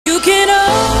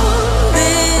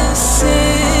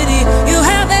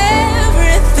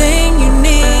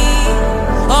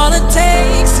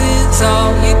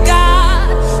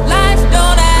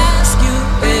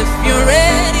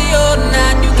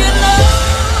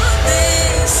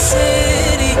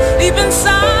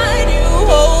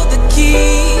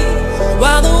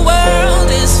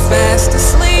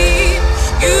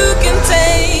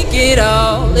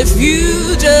if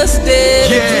you just did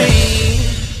a dream.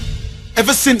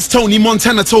 Ever since Tony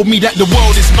Montana told me that the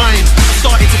world is mine, I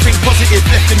started to think positive,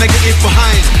 left the negative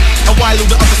behind. And while all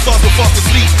the other stars were fast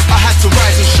asleep, I had to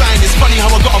rise and shine. It's funny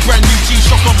how I got a brand new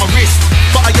G-Shock on my wrist,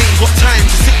 but I ain't got time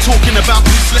to sit talking about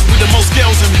who slept with the most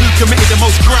girls and who committed the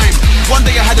most crime. One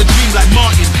day I had a dream like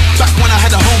Martin, back when I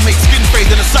had a homemade skin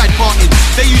fade and a side parting.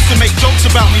 They used to make jokes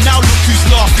about me, now look who's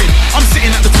laughing. I'm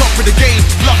sitting at the top of the game,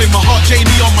 loving my heart,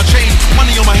 Jamie on my chain,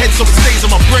 money on my head so it stays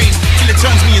on my brain till it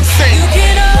turns me insane. You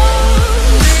can own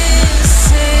this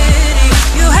city,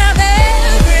 you have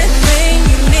everything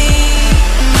you need.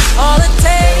 All it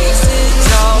takes is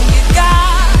all you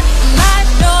got.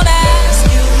 Life don't ask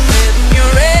you if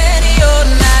you're ready or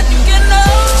not. You can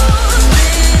own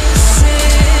this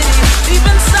city, deep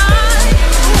inside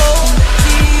you hold the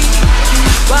key.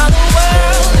 While the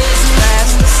world is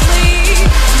fast asleep,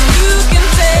 you can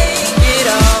take it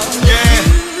all.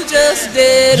 You just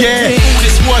did a dream. All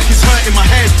this work is hurting my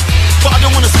head, but I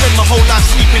don't wanna spend my whole life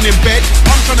sleeping in bed.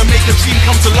 I'm trying to make a dream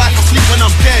come to life, I sleep when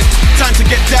I'm dead. Time to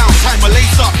get down, tie my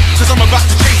lace up, cause I'm about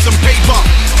to chase some paper.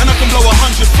 And I can blow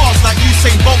 100 fast like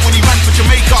Usain Bolt when he ran for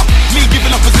Jamaica. Me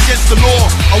giving up is against the law,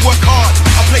 I work hard,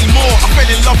 I play more